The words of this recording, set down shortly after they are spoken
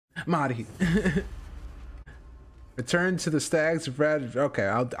I'm out of here. Return to the stags of red. Okay,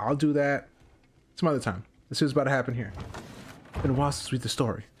 I'll do that some other time. Let's see what's about to happen here. It's been a while since we did the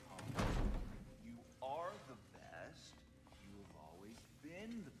story. You are the best. You have always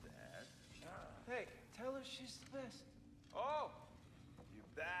been the best. Hey, tell her she's the best. Oh, you're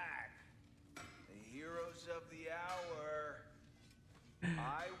back. The heroes of the hour.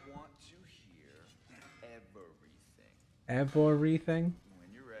 I want to hear everything. Everything? When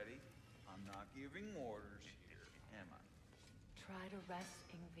you're ready, I'm not giving orders here, am I? Try to rest,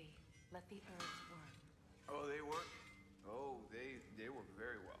 Ingvi. Let the herbs work. Oh, they work? Oh, they work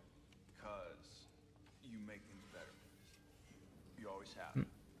very well. Because you make things better. You always have.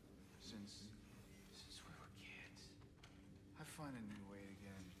 Since we were kids. I find a new way to get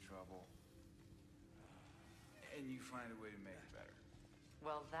into trouble. And you find a way to make it better.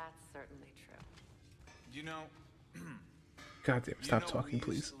 Well, that's certainly true. You know, God damn, stop we talking, used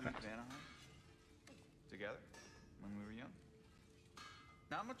please. to leave Anaheim together when we were young.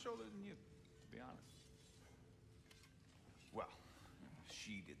 Not much older than you, to be honest. Well,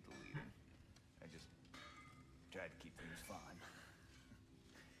 she did the leading. I just tried to keep things fun.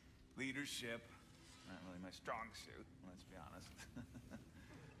 Leadership, not really my strong suit, let's be honest.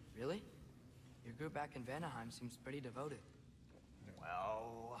 Really? Your group back in Vanaheim seems pretty devoted.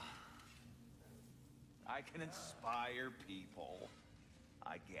 Well, I can inspire people,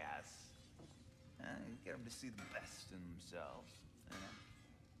 I guess. Get them to see the best in themselves, you know?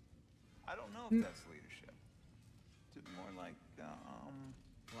 I don't know if that's leadership. It's more like,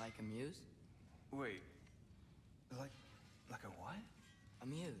 Like a muse? wait, like a what? A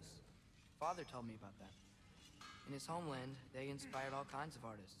muse. Father told me about that. In his homeland, they inspired all kinds of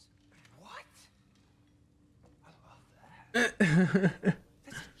artists. What? I love that.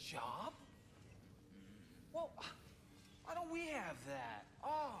 That's a job? Well, why don't we have that?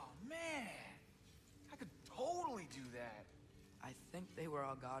 Oh, man. I could totally do that. I think they were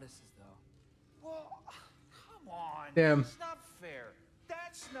all goddesses, though. Well, come on. Damn. That's not fair.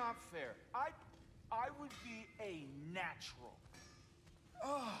 That's not fair. I would be a natural.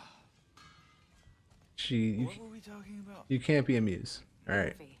 Oh, what were we talking about? You can't be a muse. All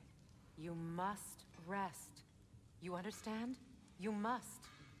right. Ingvi, you must rest. You understand? You must.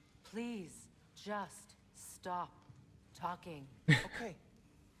 Please, just stop talking. Okay,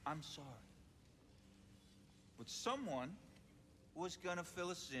 I'm sorry. But someone was gonna fill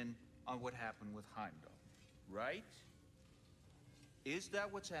us in on what happened with Heimdall, right? Is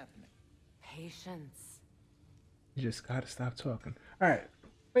that what's happening? Patience. You just gotta stop talking. All right.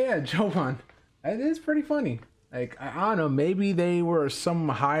 But yeah, Jovan, it is pretty funny. Like, I don't know, maybe they were some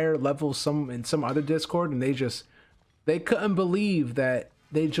higher level in some other Discord, and they couldn't believe that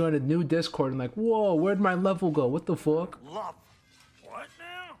they joined a new Discord and like, whoa, where'd my level go? What the fuck? Love. What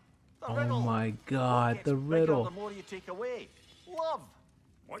now? The Oh riddle. my god, What the gets bigger riddle. The more you take away. Love.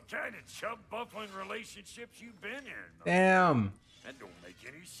 What kind of chub buffling relationships you been in? Damn. That don't make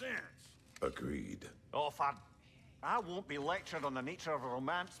any sense. Agreed. Oh, fun. I won't be lectured on the nature of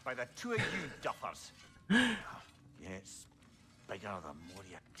romance by the two of you duffers. Gets bigger the more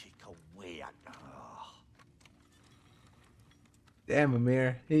you take away. Oh. Damn,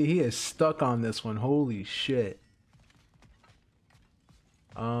 Amir. He is stuck on this one. Holy shit.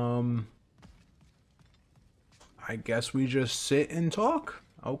 I guess we just sit and talk.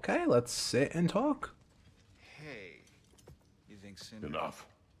 Okay, let's sit and talk. Hey, you think Cinder... Enough.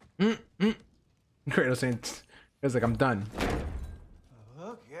 Kratos saying, it's like, I'm done.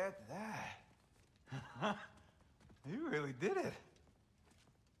 Look at that. You really did it.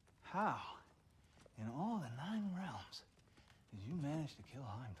 How, in all the 9 realms, did you manage to kill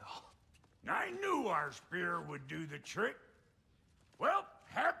Heimdall? I knew our spear would do the trick. Well,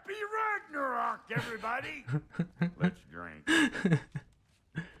 happy Ragnarok, everybody. Let's drink.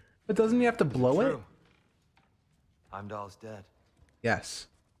 But doesn't he have to blow it? True. Heimdall's dead. Yes.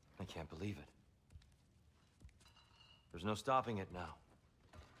 I can't believe it. There's no stopping it now.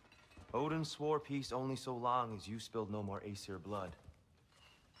 Odin swore peace only so long as you spilled no more Aesir blood.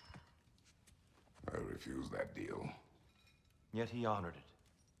 I refuse that deal. Yet he honored it.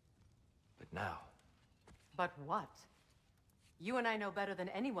 But now, But what? You and I know better than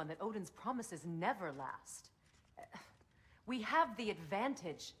anyone that Odin's promises never last. We have the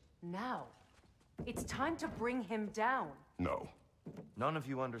advantage now. It's time to bring him down. No. none of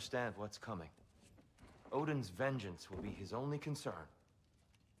you understand what's coming. Odin's vengeance will be his only concern.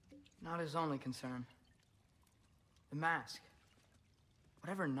 Not his only concern. The mask.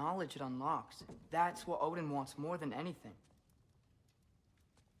 Whatever knowledge it unlocks, that's what Odin wants more than anything.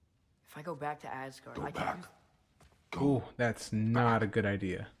 If I go back to Asgard, Go I can back. use... Ooh, that's not a good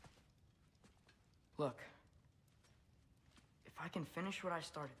idea. Look, if I can finish what I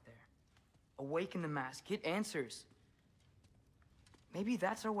started there, awaken the mask, get answers, maybe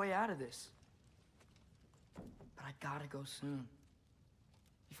that's our way out of this. But I gotta go soon,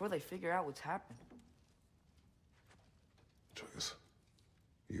 before they figure out what's happened. Atreus,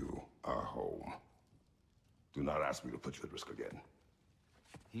 you are home. Do not ask me to put you at risk again.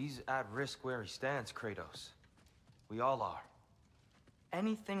 He's at risk where he stands, Kratos. We all are.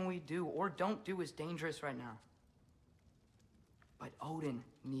 Anything we do or don't do is dangerous right now. But Odin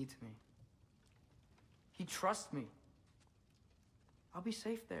needs me. He trusts me. I'll be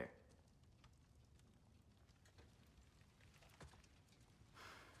safe there.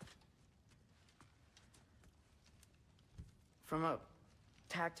 From a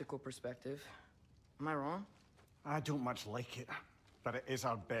tactical perspective, am I wrong? I don't much like it, but it is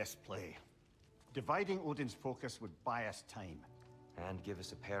our best play. Dividing Odin's focus would buy us time. And give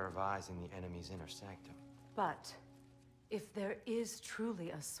us a pair of eyes in the enemy's inner sanctum. But if there is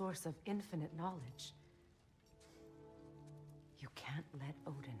truly a source of infinite knowledge, you can't let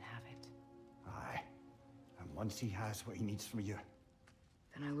Odin have it. Aye. And once he has what he needs from you,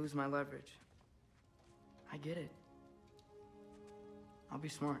 Then I lose my leverage. I get it. I'll be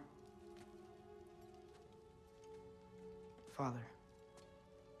smart. Father,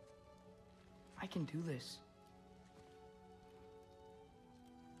 I can do this.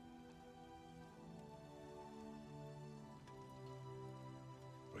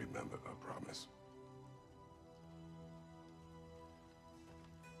 Remember our promise.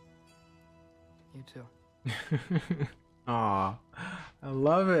 You too. Aw, I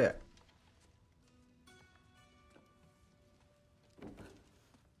love it.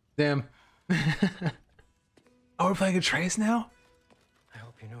 Damn. Oh, we're playing Atreus now? I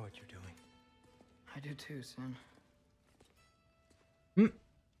hope you know what you're doing. I do too, Sin.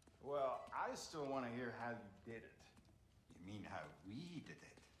 well, I still want to hear how you did it. You mean how we did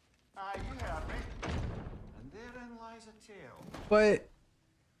it? Ah, you heard me. And therein lies a tale. But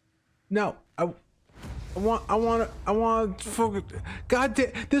no, I want to focus. God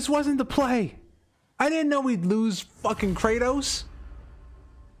damn, this wasn't the play. I didn't know we'd lose fucking Kratos.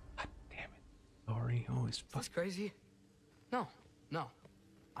 God damn it, Lori, always Is fuck. this crazy? No, no.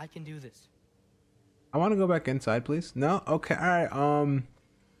 I can do this. I want to go back inside, please. No, okay,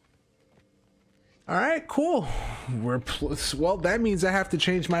 all right, cool. Well, that means I have to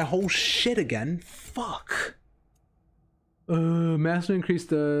change my whole shit again. Fuck. Master increase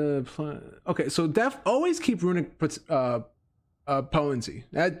the okay, so always keep runic potency.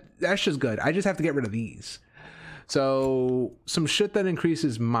 That's just good. I just have to get rid of these. So some shit that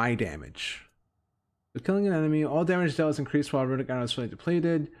increases my damage. So killing an enemy, all damage dealt is increased while runic arrow is fully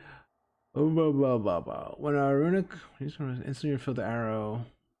depleted. Blah blah blah blah blah. When a runic instantly refill the arrow.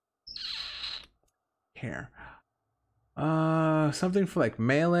 Here. Something for like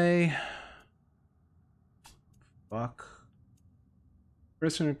melee. Fuck.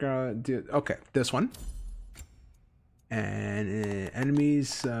 Okay, this one. And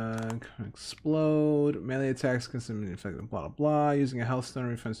enemies explode. Melee attacks can inflict blah blah blah. Using a health stone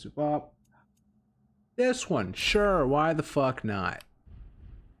refines to bop. This one, sure. Why the fuck not?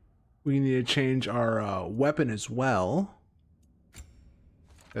 We need to change our weapon as well,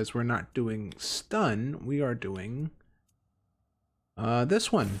 because we're not doing stun. We are doing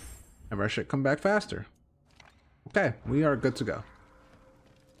this one. Have our shit come back faster. Okay, we are good to go.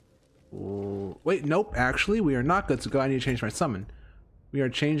 Wait, nope, actually, we are not good to go. I need to change my summon. We are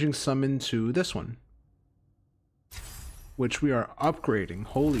changing summon to this one, which we are upgrading.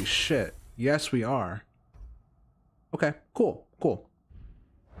 Holy shit. Yes, we are. Okay, cool, cool.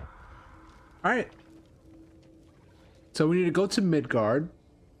 All right. So we need to go to Midgard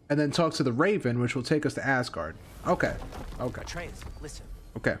and then talk to the Raven, which will take us to Asgard. Okay, okay. Atreus, listen.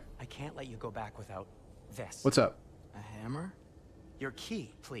 Okay. I can't let you go back without this. What's up? A hammer? Your key,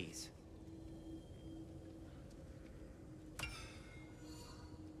 please.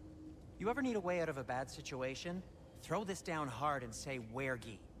 You ever need a way out of a bad situation? Throw this down hard and say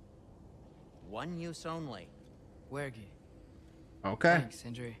wergi. One use only. Wergi. Okay. Thanks,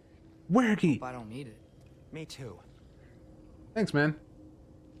 Sindri. Wergi. Hope I don't need it. Me too. Thanks, man.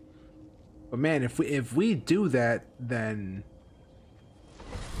 But man, if we do that, then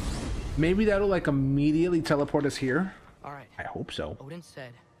maybe that'll like immediately teleport us here. All right. I hope so. Odin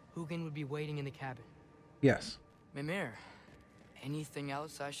said Hugin would be waiting in the cabin. Yes. Mimir, anything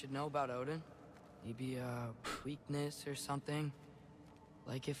else I should know about Odin? Maybe a weakness or something?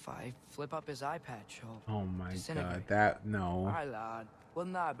 Like if I flip up his eye patch, he'll Oh my god, disintegrate. that no. Hi, lad. Well,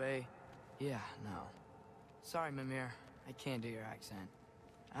 nah, bae. Yeah, no. Sorry, Mimir. I can't do your accent.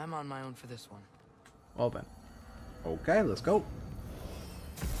 I'm on my own for this one. Well then. Okay, let's go.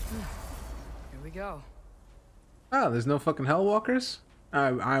 Here we go. Oh, there's no fucking Hellwalkers?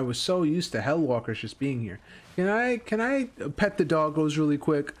 I was so used to Hellwalkers just being here. Can I pet the doggos really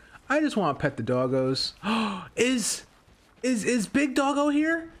quick? I just want to pet the doggos. Is Big Doggo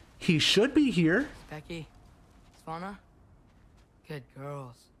here? He should be here. Becky, Svana, good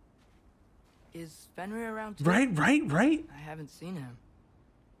girls. Is Fenrir around too? Right. I haven't seen him.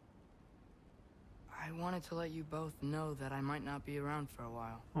 I wanted to let you both know that I might not be around for a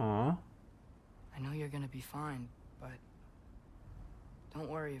while. Aw. I know you're gonna be fine, but don't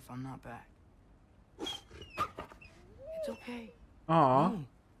worry if I'm not back. It's okay. Aw. No,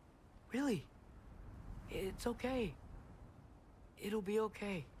 really. It's okay. It'll be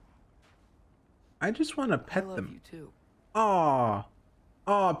okay. I just want to I pet love them. you too. Aw.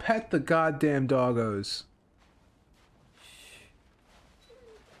 Aw, pet the goddamn doggos.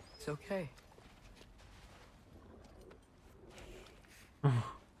 It's okay.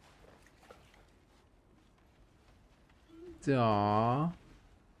 Aw.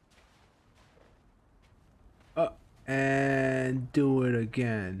 And do it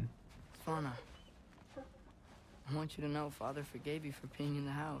again. Svana, I want you to know Father forgave you for peeing in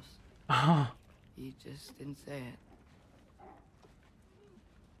the house. Ah. He just didn't say it.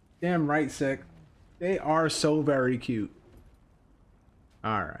 Damn right, sick. They are so very cute.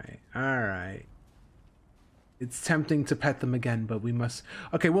 Alright. It's tempting to pet them again, but we must...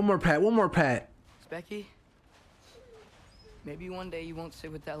 Okay, one more pet. Specky, maybe one day you won't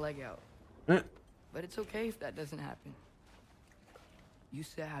sit with that leg out. But it's okay if that doesn't happen. You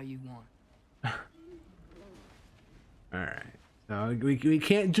sit how you want. Alright. So we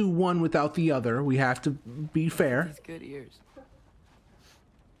can't do one without the other. We have to be fair. These good ears.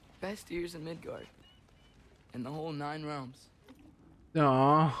 Best ears in Midgard. In the whole 9 realms.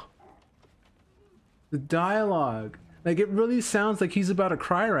 Aw. The dialogue. Like, it really sounds like he's about to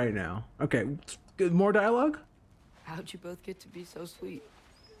cry right now. Okay, more dialogue? How'd you both get to be so sweet?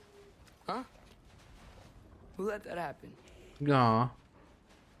 Huh? Who let that happen? Aw.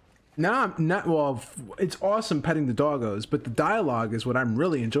 Now I'm not... Well, it's awesome petting the doggos, but the dialogue is what I'm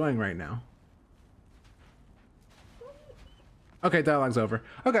really enjoying right now. Okay, dialogue's over.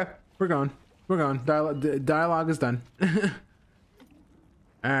 Okay, we're going. Dialogue is done.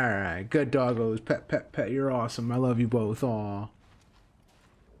 Alright, good doggos. Pet. You're awesome. I love you both. Aw.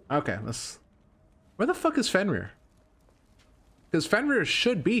 Okay, let's... Where the fuck is Fenrir? Because Fenrir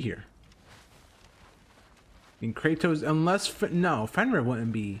should be here. I mean, Kratos... Unless... No, Fenrir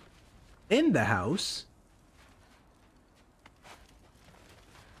wouldn't be in the house.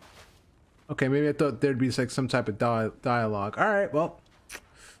 Okay, maybe I thought there'd be like some type of dialogue. Alright, well...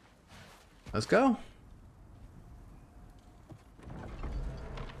 Let's go.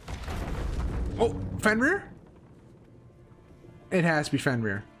 Oh, Fenrir? It has to be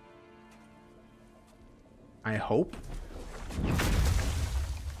Fenrir. I hope.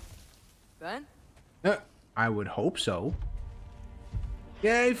 Ben? I would hope so.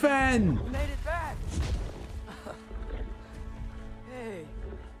 Yay, Fen! You made it back! Hey.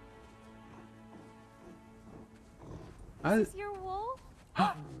 Is this your wolf?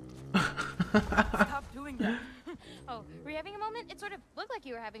 Stop doing that. Oh, were you having a moment? It sort of looked like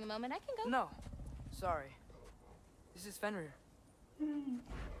you were having a moment. I can go. No. Sorry. This is Fenrir.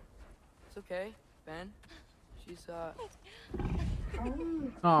 It's okay, Ben. She's,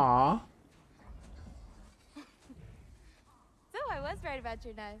 Aww. So I was right about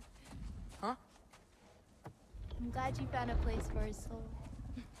your knife. Huh? I'm glad you found a place for his soul.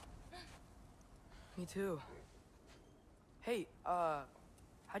 Me too. Hey,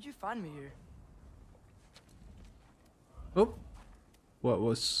 how'd you find me here? Oh. What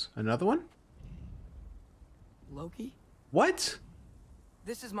was another one? Loki? What?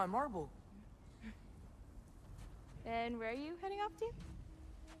 This is my marble. And where are you heading off to?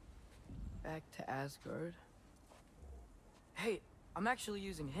 Back to Asgard. Hey, I'm actually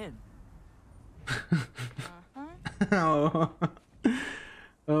using him. Oh.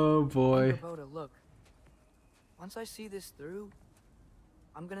 Oh boy. Kubota, look. Once I see this through,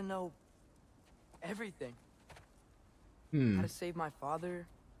 I'm gonna know everything. How to save my father,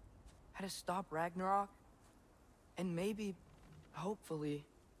 how to stop Ragnarok, and maybe, hopefully,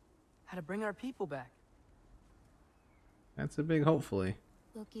 how to bring our people back. That's a big hopefully.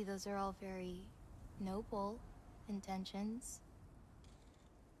 Loki, those are all very noble intentions.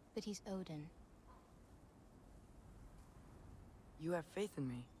 But he's Odin. You have faith in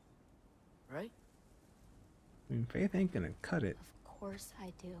me, right? I mean, Faith ain't gonna cut it. Of course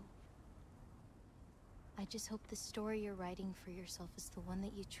I do. I just hope the story you're writing for yourself is the one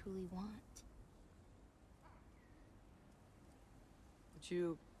that you truly want.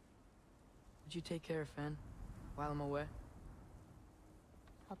 Would you take care of Finn while I'm away?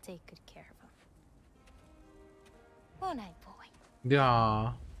 I'll take good care of him. Won't I, boy?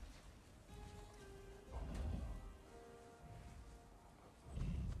 Yeah.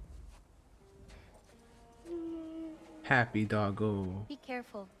 Happy doggo. Be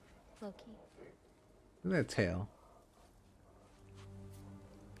careful, Loki. Look at that tail.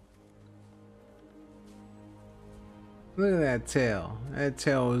 Look at that tail. That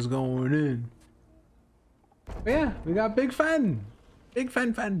tail is going in. But yeah, we got Big Fen. Big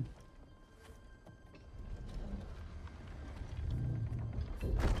Fen.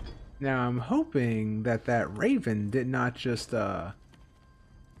 Now I'm hoping that that raven did not just you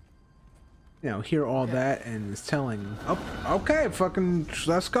know, hear all that and is telling, oh, okay, fucking,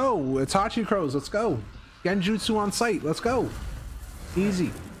 let's go. It's Hachi Crows, let's go. Genjutsu on site, let's go.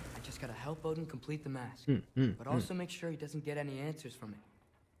 Easy. I just gotta help Odin complete the mask, but also make sure he doesn't get any answers from it.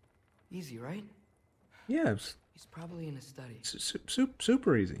 Easy, right? Yeah, He's probably in a study.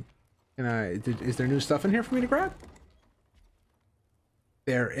 super easy. Is there new stuff in here for me to grab?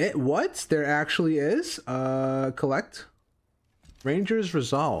 What? There actually is. Collect. Ranger's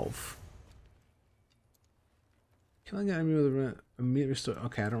Resolve. Killing an enemy with a immediate restore.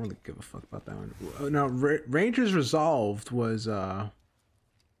 Okay, I don't really give a fuck about that one. No, Ranger's Resolved was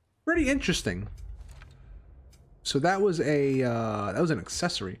pretty interesting. So that was an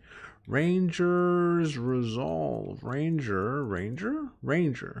accessory. Ranger's Resolve. Ranger.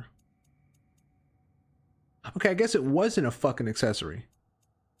 Okay, I guess it wasn't a fucking accessory.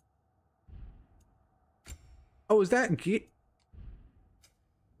 Oh, is that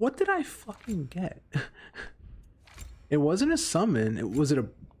what did I fucking get? It wasn't a summon. I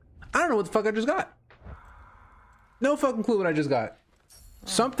don't know what the fuck I just got. No fucking clue what I just got.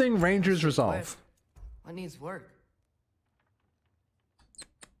 Something Ranger's Resolve. What needs work?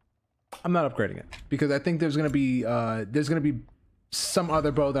 I'm not upgrading it because I think there's gonna be some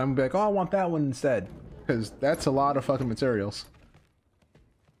other bow that I'm gonna be like, oh, I want that one instead, because that's a lot of fucking materials.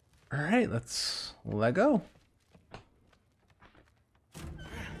 All right, let's let go. If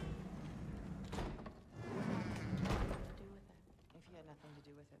he had nothing to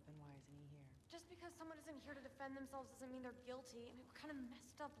do with it, then why isn't he here? Just because someone isn't here to defend themselves doesn't mean they're guilty. I mean, what kind of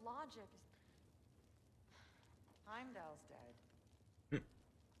messed up logic is... Heimdall's dead.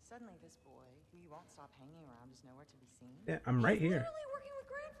 Suddenly this boy, who you won't stop hanging around, is nowhere to be seen. Yeah, I'm right here. Literally working with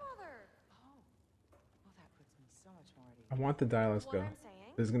grandfather. Oh. Well, that puts me so much more at ease. I want the dialects go.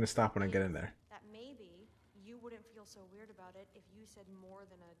 This is gonna stop when I get in there. That maybe you wouldn't feel so weird about it if you said more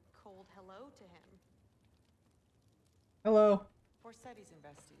than a cold hello to him. Hello. Forseti's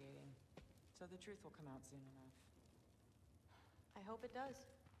investigating, so the truth will come out soon enough. I hope it does.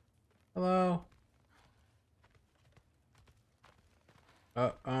 Hello. I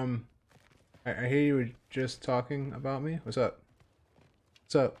hear you were just talking about me. What's up?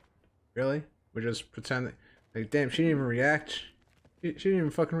 What's up? Really? We're just pretending. Like, damn, she didn't even react. She didn't even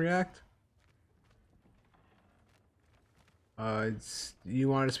fucking react. You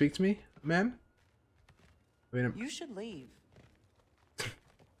wanted to speak to me, ma'am? I mean, You should leave.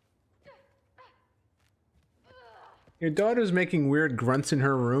 Your daughter's making weird grunts in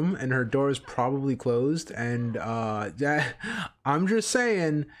her room, and her door is probably closed. And I'm just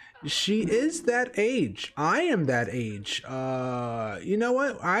saying, she is that age. I am that age. You know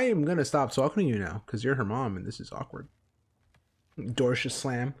what? I am gonna stop talking to you now because you're her mom, and this is awkward. Door should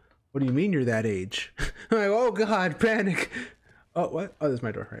slam. What do you mean you're that age? I'm like, oh god, panic. Oh, what? Oh, that's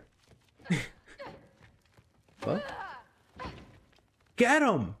my door, right? Hello? Get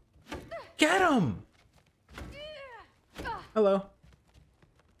him! Get him! Hello.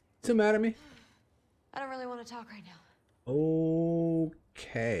 Still mad at me? I don't really want to talk right now.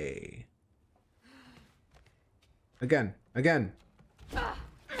 Okay. Again.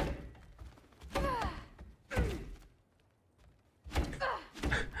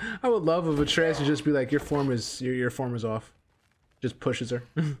 I would love if Atreus would just be like, your form is off. Just pushes her.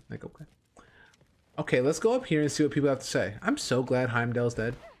 Like, okay. Okay, let's go up here and see what people have to say. I'm so glad Heimdall's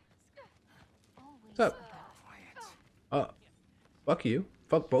dead. What's up? Fuck you.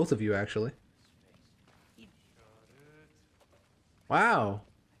 Fuck both of you, actually. Wow.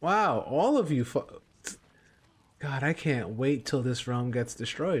 Wow. All of you God, I can't wait till this realm gets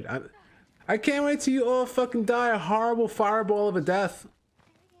destroyed. I can't wait till you all fucking die a horrible fireball of a death.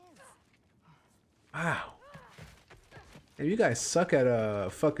 Wow. And you guys suck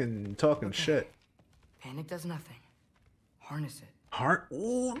at fucking talking shit. Panic does nothing. Harness it.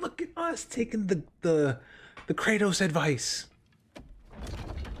 Oh, look at us taking the Kratos advice.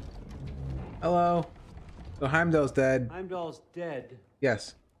 Hello. So Heimdall's dead. Heimdall's dead.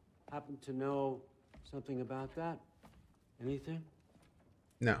 Yes. Happen to know something about that? Anything?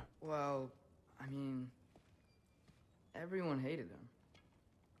 No. Well, I mean, everyone hated him.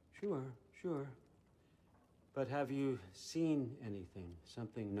 Sure. But have you seen anything?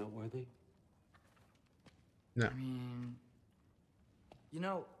 Something noteworthy? No. I mean, you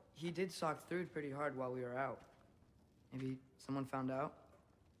know, he did sock through pretty hard while we were out. Maybe someone found out?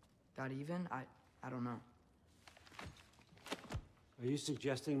 Got even? I don't know. Are you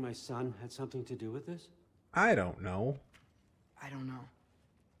suggesting my son had something to do with this? I don't know. I don't know.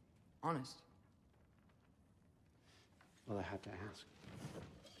 Honest. Well, I had to ask.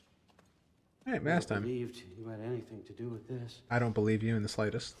 Hey, mass time. Believed you had anything to do with this. I don't believe you in the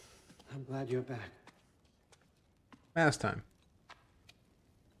slightest. I'm glad you're back. Mass time.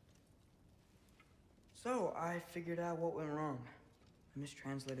 So, I figured out what went wrong. I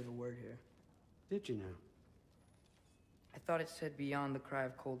mistranslated a word here. Did you know? I thought it said beyond the cry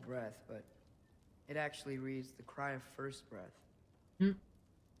of cold breath, but it actually reads the cry of first breath. Well,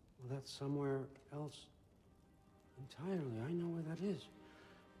 that's somewhere else entirely. I know where that is.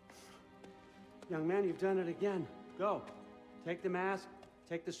 Young man, you've done it again. Go. Take the mask,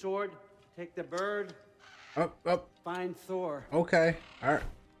 take the sword, take the bird. Up. Find Thor. Okay. All right.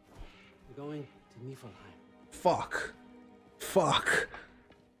 We're going to Niflheim. Fuck.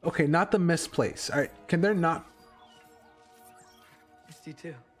 Okay, not the misplace. All right. Can there not Misty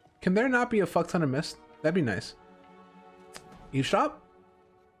too. Can there not be a fuck ton of mist? That'd be nice. Eavesdrop?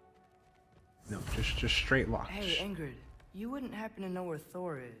 No, just straight lock. Hey, Ingrid, you wouldn't happen to know where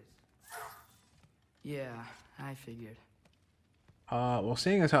Thor is? Yeah, I figured. Well,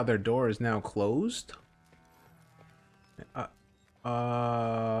 seeing as how their door is now closed.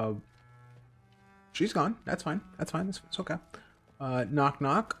 She's gone. That's fine. It's okay. Knock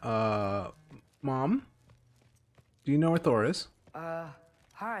knock. Mom. Do you know where Thor is?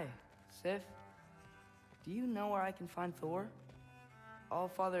 Hi, Sif. Do you know where I can find Thor?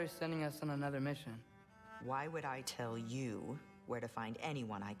 Allfather is sending us on another mission. Why would I tell you where to find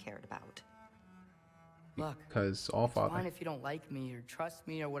anyone I cared about? Look, because it's Allfather. fine if you don't like me or trust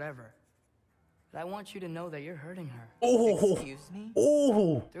me or whatever. But I want you to know that you're hurting her. Oh! Excuse me?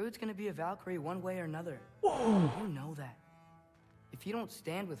 Oh! Thrude's gonna be a Valkyrie one way or another. Oh! You know that. If you don't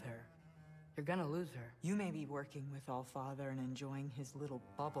stand with her, you're gonna lose her. You may be working with Allfather and enjoying his little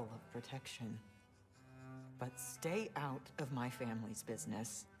bubble of protection. But stay out of my family's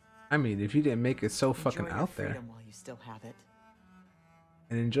business. I mean, if you didn't make it so Enjoy fucking your out there. freedom while you still have it.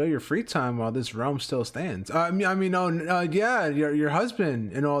 And enjoy your free time while this realm still stands. Yeah, your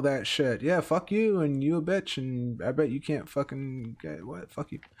husband and all that shit. Yeah, fuck you and you a bitch and I bet you can't fucking get what?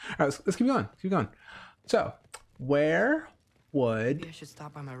 Fuck you. All right, let's keep going. Keep going. So, where would? Maybe I should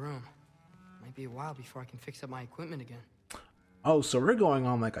stop by my room. Might be a while before I can fix up my equipment again. Oh, so we're going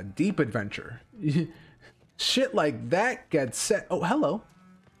on like a deep adventure. Shit like that gets set. Oh, hello.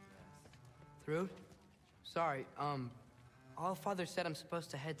 Thrude? Sorry, Allfather said I'm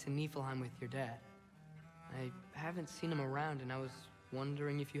supposed to head to Niflheim with your dad. I haven't seen him around, and I was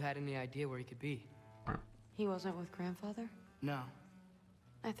wondering if you had any idea where he could be. He wasn't with grandfather? No.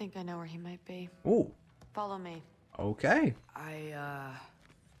 I think I know where he might be. Ooh. Follow me. Okay. I,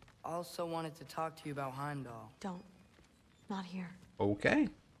 also wanted to talk to you about Heimdall. Don't. Not here. Okay.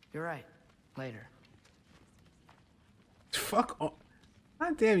 You're right. Later. Fuck. Oh.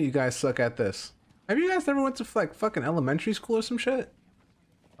 God damn, you guys suck at this. Have you guys never went to like fucking elementary school or some shit?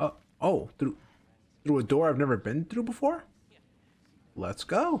 Oh, through a door I've never been through before? Let's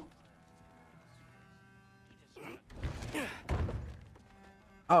go.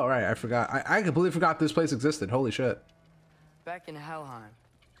 Oh, right, I forgot. I completely forgot this place existed. Holy shit. Back in Helheim,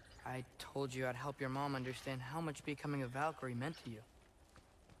 I told you I'd help your mom understand how much becoming a Valkyrie meant to you.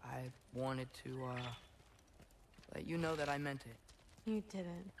 I wanted to, let you know that I meant it. You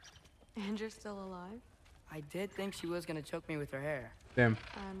didn't. And you're still alive? I did think she was gonna choke me with her hair. Damn.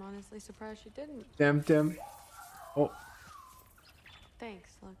 I'm honestly surprised she didn't. Damn. Oh.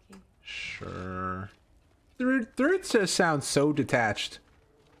 Thanks, Loki. Sure. Third just sounds so detached.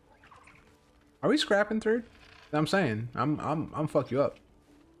 Are we scrapping Third? I'm saying. I'm fuck you up.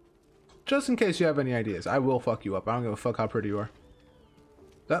 Just in case you have any ideas, I will fuck you up. I don't give a fuck how pretty you are.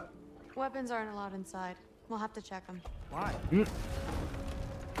 What's up? Weapons aren't allowed inside. We'll have to check them. Why?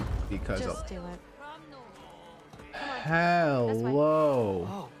 Because Just of. do it. Hello.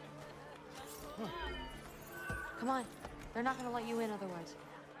 Oh. Come on. They're not gonna let you in otherwise.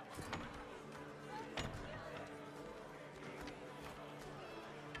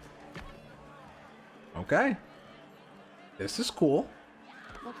 Okay. This is cool.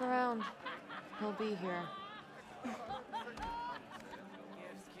 Look around. He'll be here.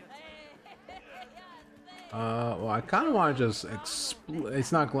 Well, I kind of want to just explore.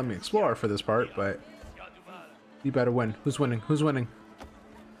 It's not gonna let me explore for this part, but you better win. Who's winning? Who's winning?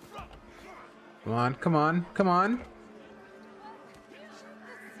 Come on, come on, come on.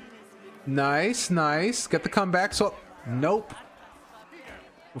 Nice, nice. Get the comeback. So, nope.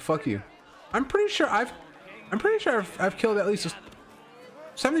 Well, fuck you. I'm pretty sure I've killed at least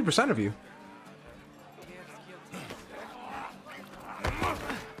 70% of you.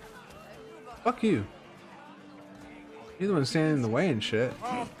 Fuck you. You're the one standing in the way and shit.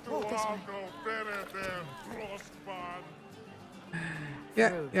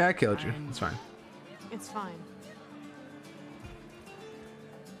 Yeah, I killed you. It's fine. It's fine.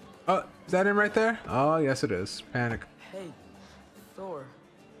 Oh, is that him right there? Oh, yes it is. Panic. Hey, Thor.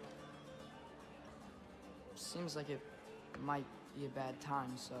 Seems like it might be a bad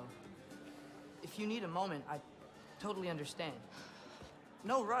time, so... If you need a moment, I totally understand.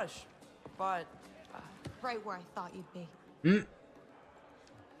 No rush, but... Right where I thought you'd be. What are you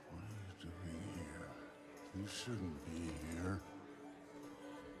doing here? You shouldn't be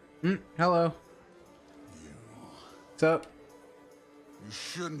here. Hello. What's up? You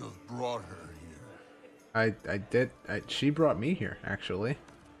shouldn't have brought her here. I did. She brought me here, actually.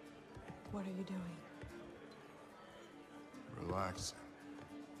 What are you doing? Relaxing.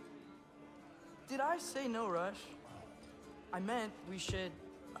 Did I say no rush? I meant we should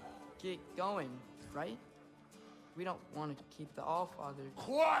get going, right? We don't want to keep the Allfather...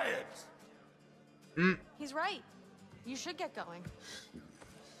 Quiet! He's right. You should get going.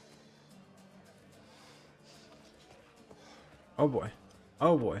 Oh boy.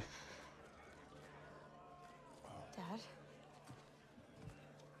 Oh boy. Dad?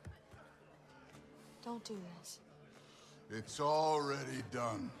 Don't do this. It's already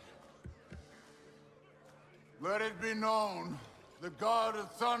done. Let it be known, the God of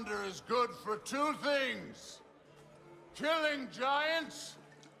Thunder is good for two things. Killing giants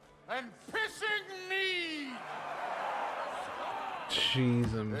and pissing me!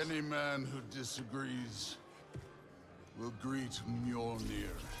 Jesus. Any man who disagrees will greet Mjolnir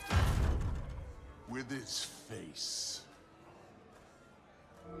with his face.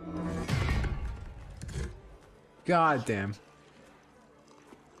 God damn.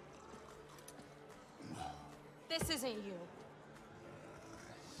 This isn't you.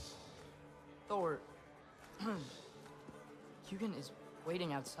 Thor... Hugin is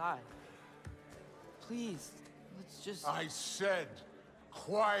waiting outside. Please, let's just... I said,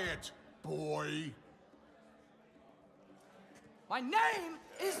 quiet, boy. My name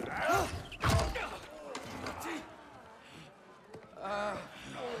is...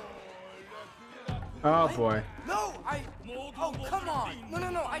 Oh boy. No, Oh, come on!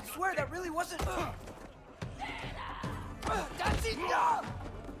 No, I swear that really wasn't... That's enough!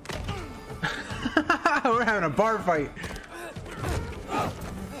 We're having a bar fight.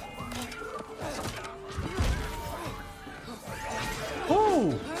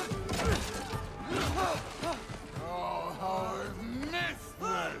 Ooh! Oh, how I've missed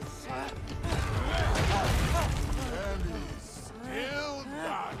this! And he's still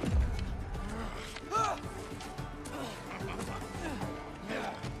got it.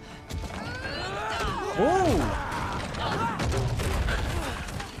 Ooh!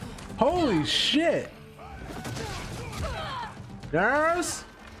 Holy shit! Nurse?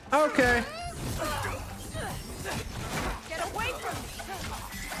 Okay. Get away from me!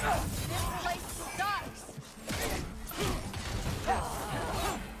 This place sucks!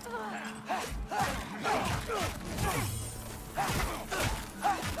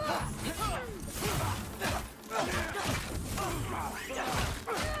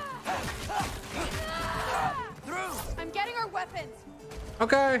 Through! I'm getting our weapons!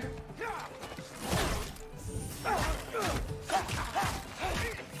 Okay.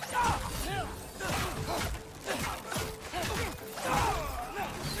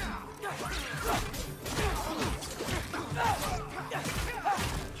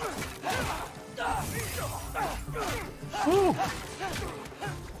 Ooh.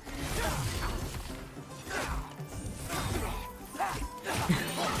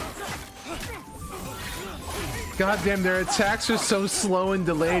 God damn, their attacks are so slow and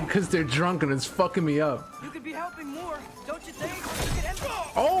delayed because they're drunk and it's fucking me up. You could be helping more, don't you think?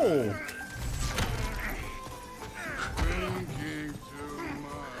 Oh!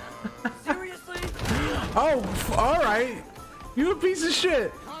 Seriously? Oh, alright. You a piece of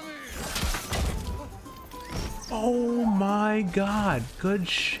shit. Oh my god, good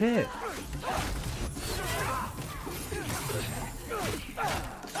shit.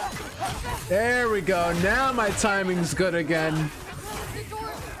 There we go. Now my timing's good again. The door's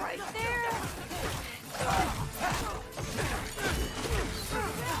right there.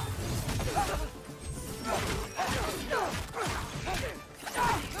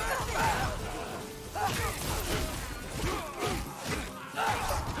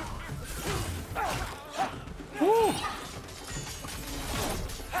 Woo.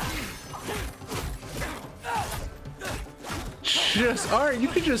 Just all right. You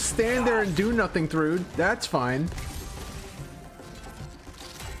could just stand there and do nothing, through. That's fine.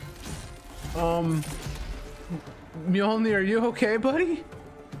 Mjolnir, are you okay, buddy?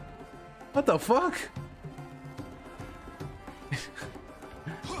 What the fuck?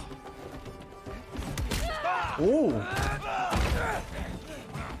 Ooh.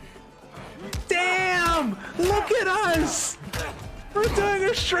 Damn! Look at us! We're doing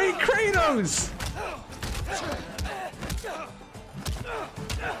a straight Kratos!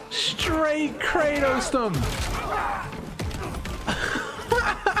 Straight Kratos them!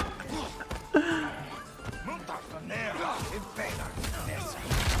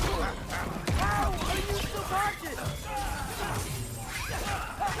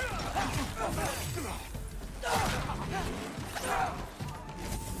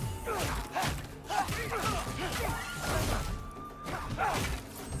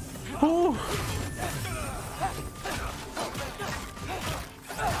 Oh.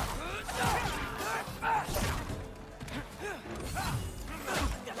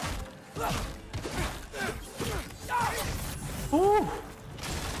 Oh.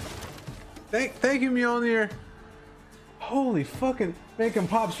 Thank you, Mjolnir. Holy fucking making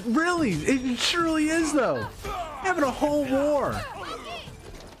pops. Really? It surely is, though. Having a whole war.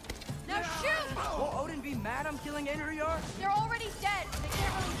 Now shoot! Will Odin be mad I'm killing Einherjar? They're already dead. They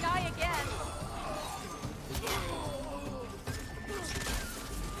can't really die again.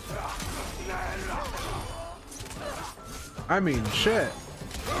 I mean, shit.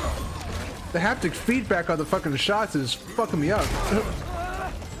 The haptic feedback on the fucking shots is fucking me up.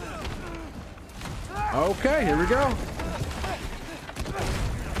 Okay, here we go.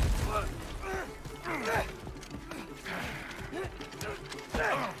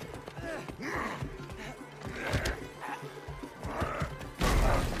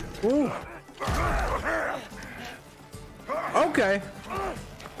 Ooh. Okay. All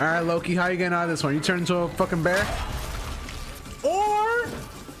right, Loki, how you getting out of this one? You turn into a fucking bear?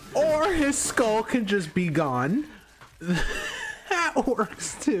 Or his skull can just be gone. That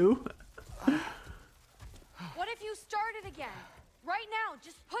works too. What if you started again? Right now,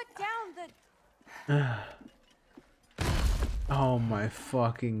 just put down the... Oh my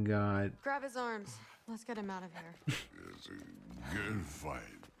fucking god. Grab his arms. Let's get him out of here. It's a good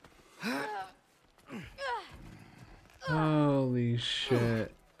fight. Holy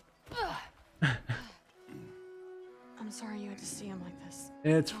shit. I'm sorry you had to see him like this.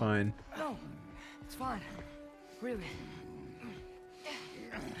 It's fine. No, it's fine. Really.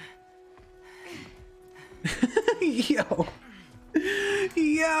 Yo.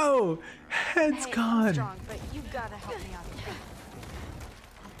 Yo. Head's Hey, I'm gone. strong, but you gotta help me out here.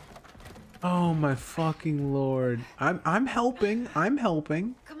 Oh my fucking lord. I'm helping. I'm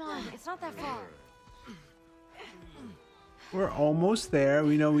helping. Come on, it's not that far. We're almost there.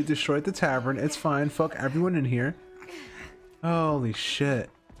 We know we destroyed the tavern. It's fine. Fuck everyone in here. Holy shit.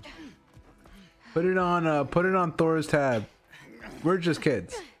 Put it on Thor's tab. We're just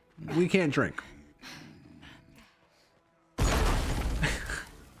kids. We can't drink.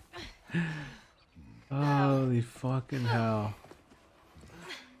 Holy fucking hell.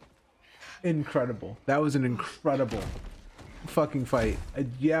 Incredible. That was an incredible fucking fight.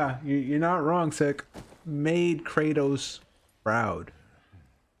 Yeah, you're not wrong, Sick. Made Kratos proud.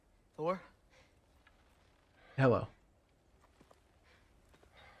 Thor? Hello.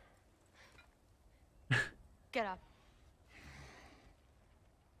 Get up.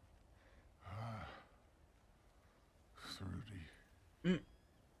 Thrudy.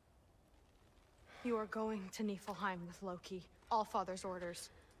 You are going to Niflheim with Loki. Allfather's orders.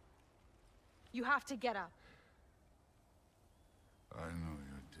 You have to get up. I know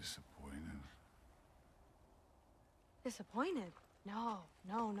you're disappointed. Disappointed? No.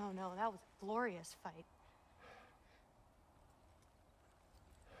 That was a glorious fight.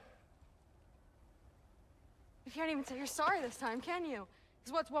 You can't even say you're sorry this time, can you?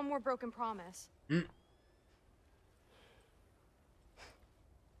 Because what's one more broken promise?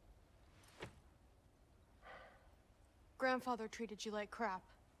 Grandfather treated you like crap.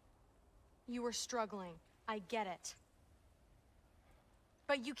 You were struggling. I get it.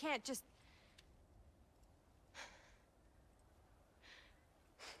 But you can't just...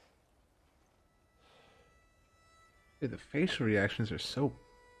 Dude, the facial reactions are so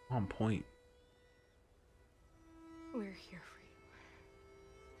on point. We're here for you.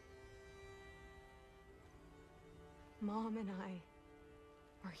 Mom and I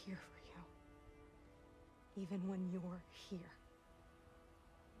are here for you. Even when you're here.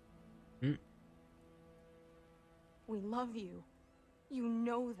 Mm. We love you. You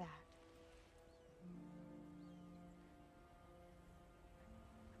know that.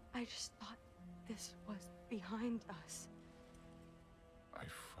 I just thought this was behind us. I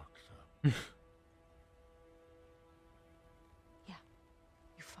fucked up. Yeah,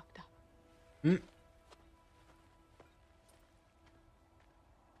 you fucked up. Mm.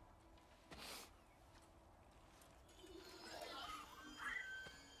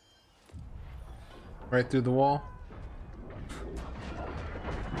 Right through the wall.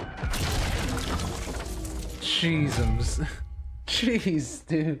 Jeezums. Jeez,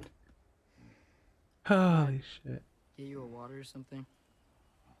 dude. Holy shit. Get you a water or something?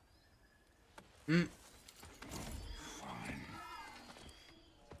 Mm.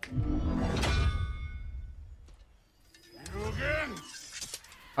 You again?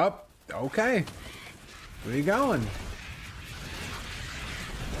 Up. Okay. Where you going?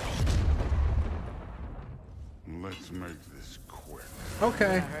 Let's make this quick.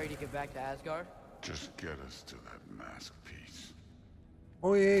 Okay. In a hurry to get back to Asgard? Just get us to that mask piece.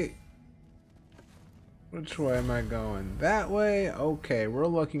 Oh yeah. Which way am I going? That way? Okay, we're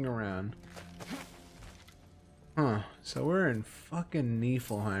looking around. Huh. So we're in fucking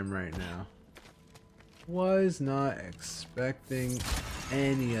Niflheim right now. Was not expecting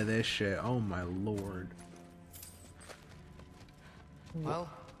any of this shit. Oh my lord. Well,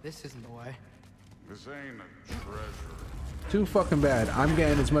 this isn't the way. This ain't a treasure. Too fucking bad. I'm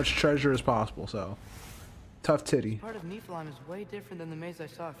getting as much treasure as possible, so. Tough titty. Part of Niflheim is way different than the maze I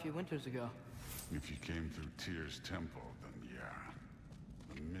saw a few winters ago. If you came through Tyr's temple, then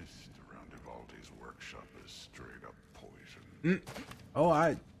yeah. The mist around Ivaldi's workshop is straight up poison. Oh,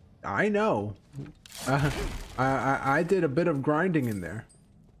 I know. I did a bit of grinding in there.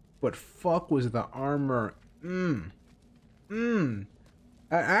 But fuck was the armor.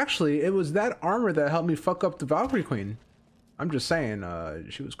 Actually, it was that armor that helped me fuck up the Valkyrie Queen. I'm just saying,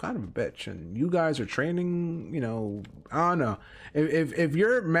 she was kind of a bitch, and you guys are training, you know, I don't know. If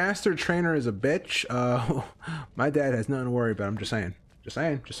your master trainer is a bitch, my dad has nothing to worry about. I'm just saying. Just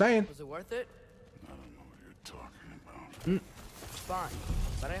saying. Was it worth it? I don't know what you're talking about. Fine.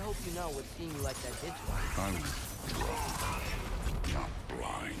 But I hope you know what seeing you like that did to us. I'm drunk, not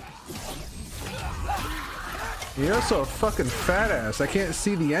blind. You're also a fucking fat ass. I can't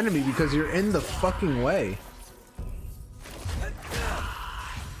see the enemy because you're in the fucking way.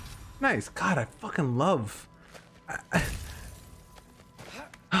 Nice. God, I fucking love.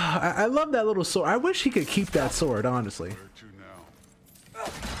 I love that little sword. I wish he could keep that sword, honestly. Where to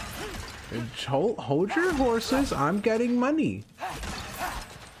now? Hold your horses. I'm getting money.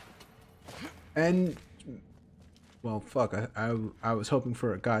 And well, fuck. I was hoping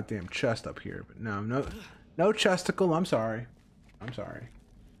for a goddamn chest up here, but no, no chesticle. I'm sorry. I'm sorry.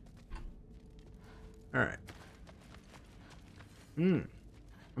 All right.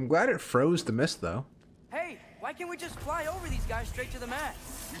 I'm glad it froze the mist, though. Hey, why can't we just fly over these guys straight to the mat?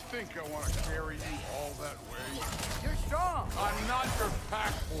 You think I want to carry you all that way? You're strong. I'm not your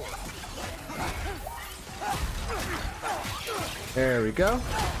pack horse. There we go.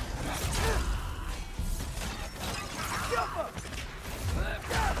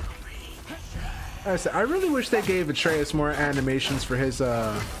 I really wish they gave Atreus more animations for his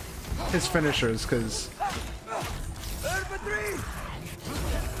finishers, because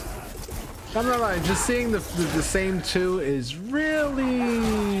I'm not lying, just seeing the same two is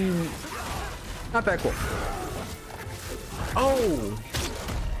really not that cool. Oh,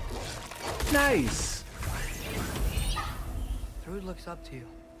 nice. Thrud looks up to you.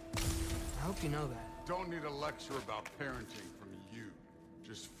 I hope you know that. Don't need a lecture about parenting from you.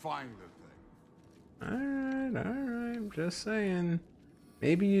 Just find the thing. Alright, I'm just saying.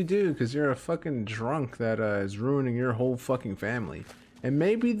 Maybe you do, because you're a fucking drunk that is ruining your whole fucking family. And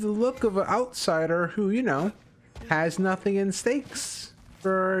maybe the look of an outsider who, you know, has nothing in stakes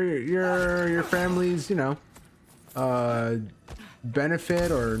for your family's, you know,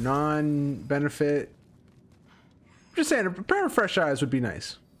 benefit or non-benefit. Just saying, a pair of fresh eyes would be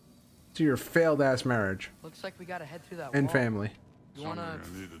nice to your failed ass marriage. Looks like we gotta head through that and wall. family. You wanna...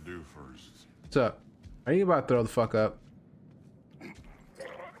 Something I need to do first. What's up? Are you about to throw the fuck up?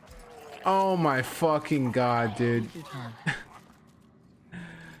 Oh my fucking god, dude.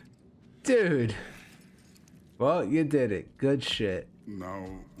 Dude. Well, you did it. Good shit. Now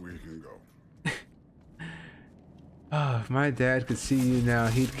we can go. Oh, if my dad could see you now,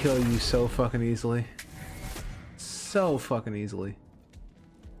 he'd kill you so fucking easily. So fucking easily.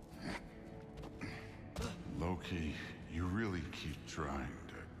 Loki, you really keep trying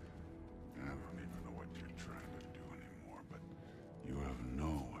to... I don't even know what you're trying to do anymore, but you have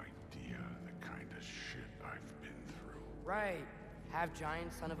no idea the kind of shit I've been through. Right. Half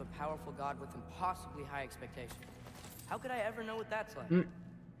giant, son of a powerful god with impossibly high expectations. How could I ever know what that's like?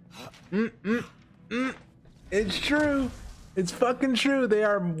 It's true. It's fucking true. They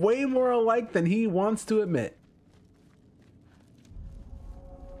are way more alike than he wants to admit.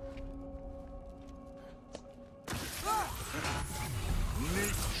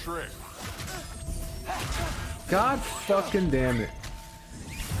 Neat trick. God fucking damn it.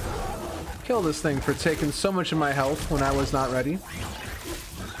 Kill this thing for taking so much of my health when I was not ready.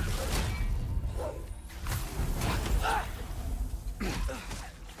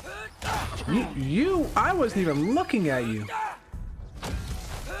 I wasn't even looking at you.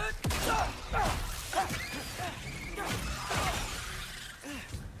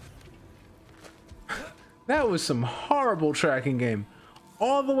 That was some horrible tracking game.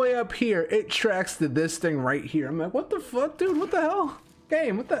 All the way up here, it tracks to this thing right here. I'm like, what the fuck, dude? What the hell?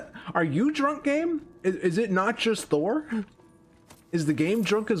 Game, what the? Are you drunk, game? Is it not just Thor? Is the game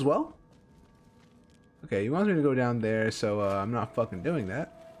drunk as well? Okay, he wants me to go down there, so I'm not fucking doing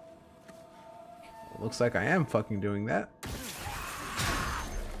that. Looks like I am fucking doing that.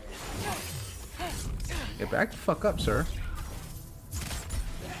 Get back the fuck up, sir.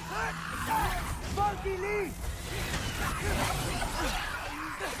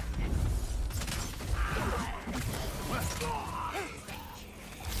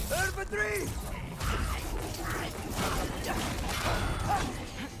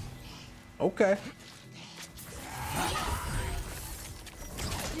 Okay.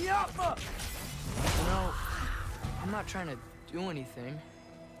 No, I'm not trying to do anything.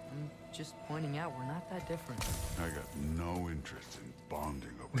 I'm just pointing out we're not that different. I got no interest in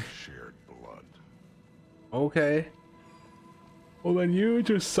bonding over shared blood. Okay. Well, then you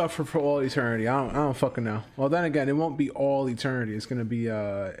just suffer for all eternity. I don't fucking know. Well, then again, it won't be all eternity. It's gonna be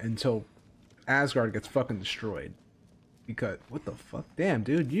until Asgard gets fucking destroyed. Because what the fuck? Damn,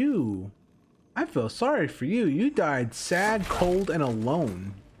 dude, you. I feel sorry for you. You died sad, cold, and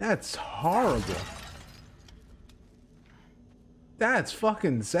alone. That's horrible. That's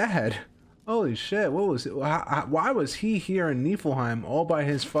fucking sad. Holy shit, what was it? Why was he here in Niflheim all by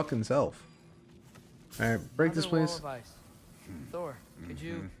his fucking self? Alright, break this, please. Thor, could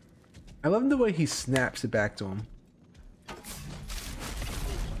you... I love the way he snaps it back to him.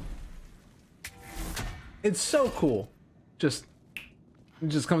 It's so cool. It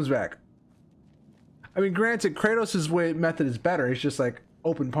just comes back. I mean, granted, Kratos' method is better. It's just like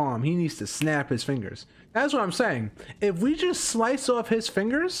open palm. He needs to snap his fingers. That's what I'm saying. If we just slice off his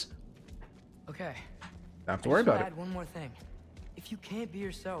fingers, okay. Don't have to worry about it. Add one more thing. If you can't be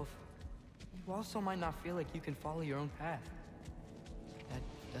yourself, you also might not feel like you can follow your own path. That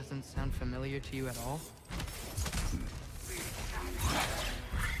doesn't sound familiar to you at all?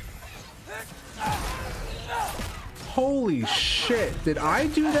 Holy shit. Did I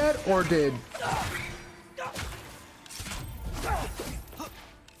do that or did...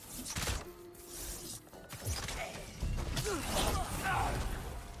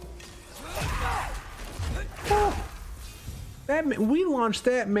 We launched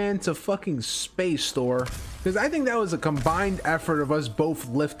that man to fucking space, Thor. Because I think that was a combined effort of us both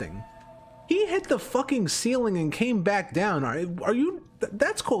lifting. He hit the fucking ceiling and came back down. Are you...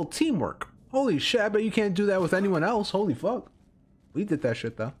 That's called teamwork. Holy shit, I bet you can't do that with anyone else. Holy fuck. We did that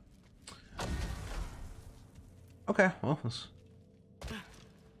shit, though. Okay, well,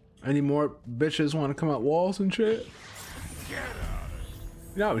 any more bitches want to come out walls and shit? You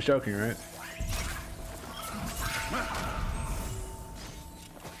know I was joking, right?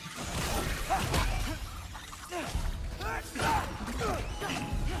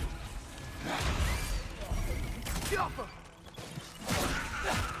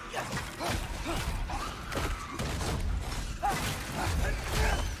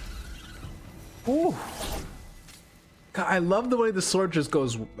 Ooh. God, I love the way the sword just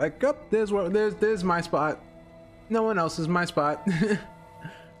goes like up. There's my spot. No one else is my spot.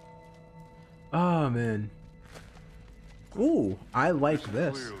 Oh man. Ooh, I like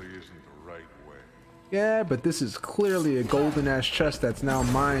this. Clearly isn't the right way. Yeah, but this is clearly a golden ass chest that's now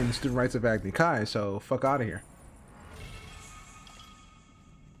mine through rights of Agni Kai. So fuck out of here.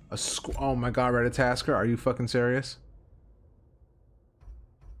 Oh my god, Reditasker, are you fucking serious?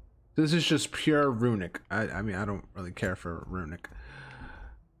 This is just pure runic. I mean, I don't really care for runic.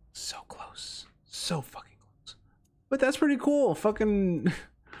 So close. So fucking close. But that's pretty cool. Fucking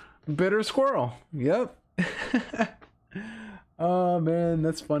bitter squirrel. Yep. Oh man,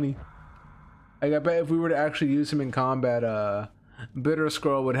 that's funny. Like, I bet if we were to actually use him in combat, bitter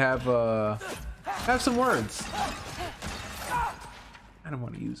squirrel would have some words. I don't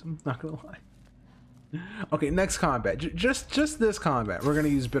want to use him, not gonna lie. Okay, next combat. Just this combat. We're gonna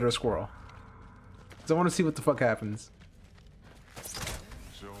use bitter squirrel. Cause I want to see what the fuck happens.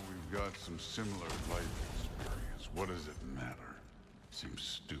 So we've got some similar life experience. What does it matter? Seems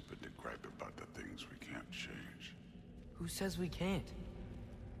stupid to gripe about the things we can't change. Who says we can't?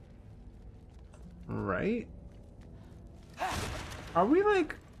 Right? Are we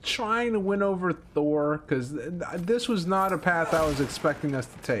like trying to win over Thor? Because this was not a path I was expecting us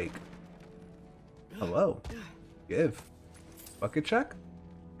to take. Hello. Give. Bucket check?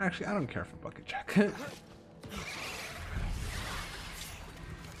 Actually, I don't care for bucket check. Pull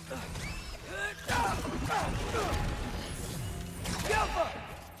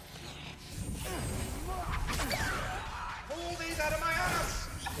these out of my ass!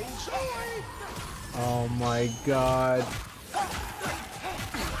 Enjoy! Oh my god.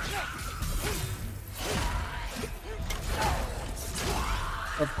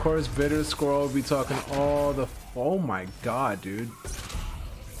 Of course, bitter squirrel will be talking all the. Oh my god, dude.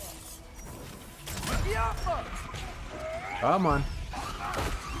 Come on.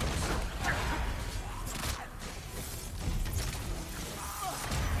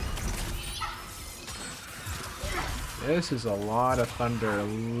 This is a lot of thunder,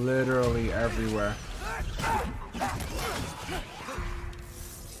 literally everywhere.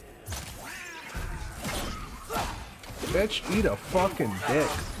 Bitch, eat a fucking dick.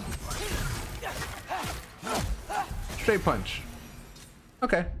 Straight punch.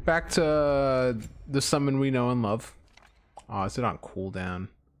 Okay, back to the summon we know and love. Oh, is it on cooldown?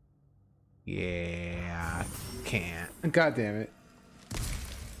 Yeah, can't. God damn it.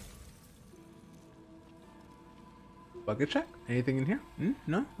 Bucket check? Anything in here?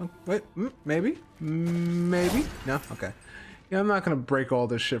 No? Wait, maybe? Maybe? No? Okay. Yeah, I'm not gonna break all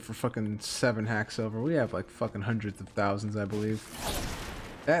this shit for fucking 7 hacks over. We have like fucking hundreds of thousands, I believe.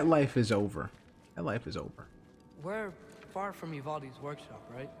 That life is over. That life is over. We're far from Ivaldi's workshop,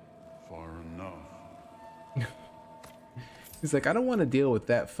 right? Far enough. He's like, I don't want to deal with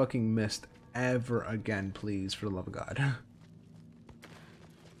that fucking mist ever again, please, for the love of God.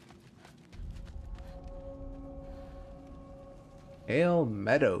 Hale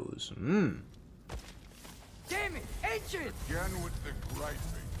Meadows. Damn it! Ancient! Again with the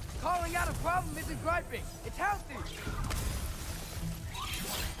griping. Calling out a problem isn't griping. It's healthy.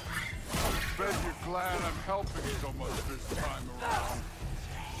 I bet you're glad I'm helping so much this time around.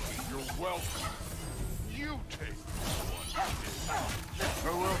 You're welcome. You take this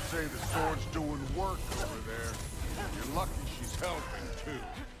one. I will say the sword's doing work over there. You're lucky she's helping too.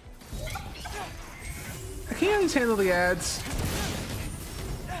 I can't always handle the ads.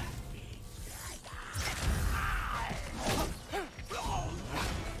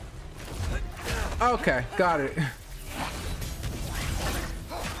 Okay, got it.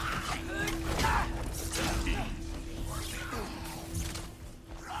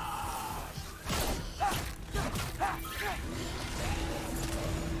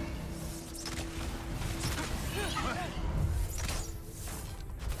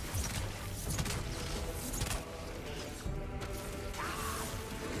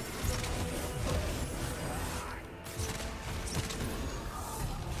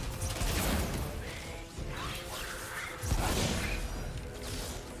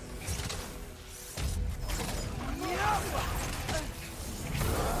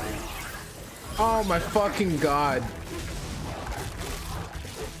 Oh my fucking god.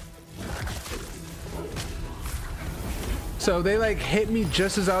 So they like hit me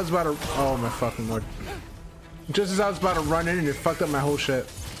just as I was about to. Oh my fucking lord. Just as I was about to run in and it fucked up my whole shit.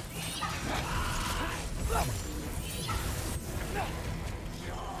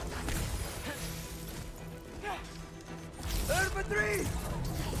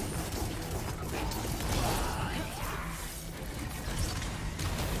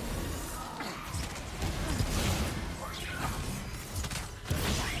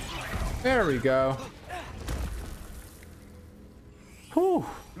 There we go. Whew.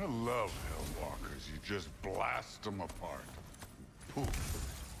 I love Hellwalkers. You just blast them apart. Poof.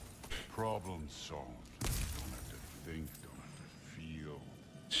 Problem solved. Don't have to think, don't have to feel.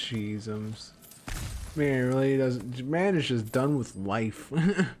 Jeezums. Man, really doesn't. Man is just done with life.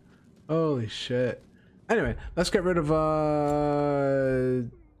 Holy shit. Anyway, let's get rid of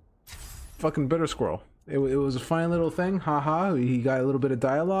fucking Bitter Squirrel. It was a fine little thing, haha. He got a little bit of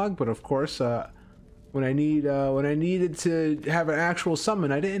dialogue, but of course, when I needed to have an actual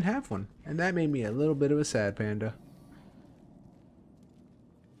summon, I didn't have one, and that made me a little bit of a sad panda.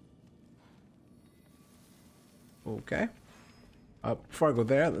 Okay. Before I go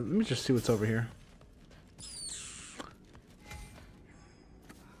there, let me just see what's over here.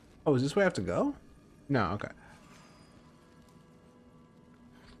 Oh, is this where I have to go? No, okay.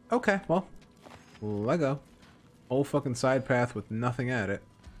 Okay, well, let go. Whole fucking side path with nothing at it.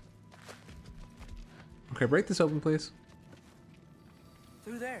 Okay, break this open, please.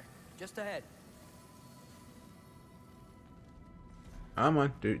 Through there, just ahead. Come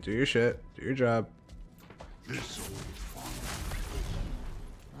on, do your shit. Do your job. This'll be fun.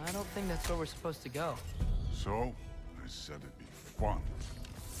 I don't think that's where we're supposed to go. So, I said it'd be fun.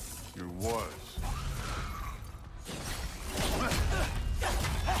 It was.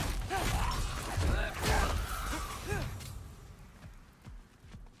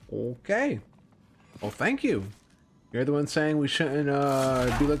 Okay. Well, thank you. You're the one saying we shouldn't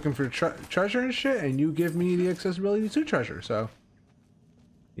be looking for treasure and shit, and you give me the accessibility to treasure, so...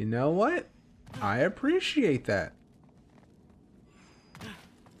 You know what? I appreciate that.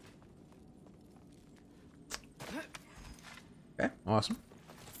 Okay, awesome.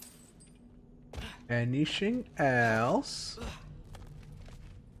 Anything else?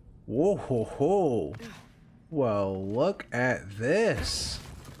 Whoa ho ho. Well, look at this.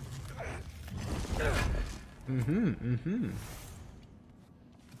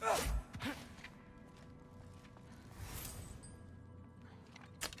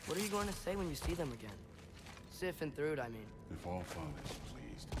 What are you going to say when you see them again? Sif and Thrud, I mean. If all father's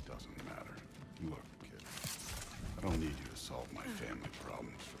pleased, it doesn't matter. Look, kid. I don't need you to solve my family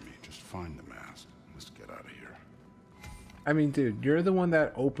problems for me. Just find the mask. Let's get out of here. I mean, dude, you're the one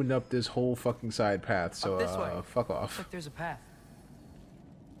that opened up this whole fucking side path, so this way. fuck off. Looks like there's a path.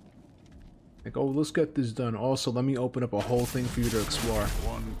 Like, oh, let's get this done. Also, let me open up a whole thing for you to explore.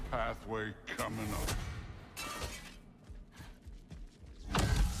 One pathway coming up.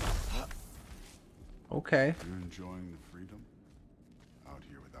 Okay. You enjoying the freedom? Out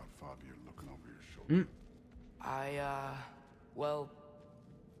here without Fabio looking over your shoulder. Well,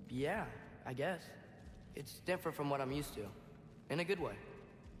 yeah, I guess. It's different from what I'm used to. In a good way.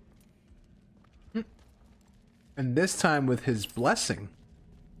 And this time with his blessing.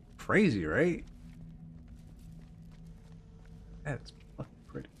 Crazy, right? That's fucking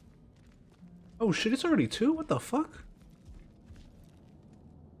pretty. Oh shit, it's already 2? What the fuck?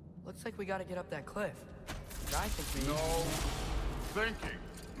 Looks like we gotta get up that cliff. I think we... No thinking.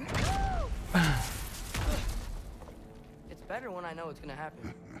 It's better when I know it's gonna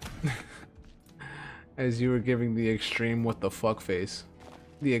happen. As you were giving the extreme what the fuck face.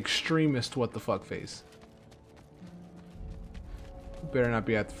 The extremist what the fuck face. Better not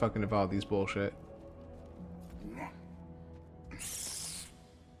be at the fucking Valdi's bullshit.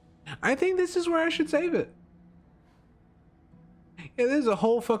 I think this is where I should save it. Yeah, there's a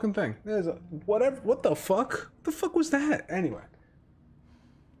whole fucking thing. There's a whatever. What the fuck? What the fuck was that? Anyway,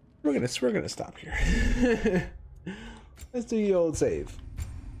 we're gonna stop here. Let's do the old save.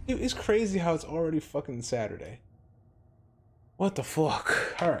 Dude, it's crazy how it's already fucking Saturday. What the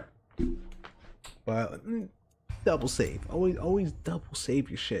fuck? All right, but double save. Always double save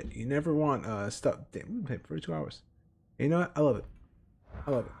your shit. You never want stuff. Damn, we've been playing for 2 hours. You know what? I love it.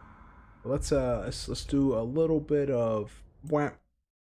 I love it. Let's do a little bit of wham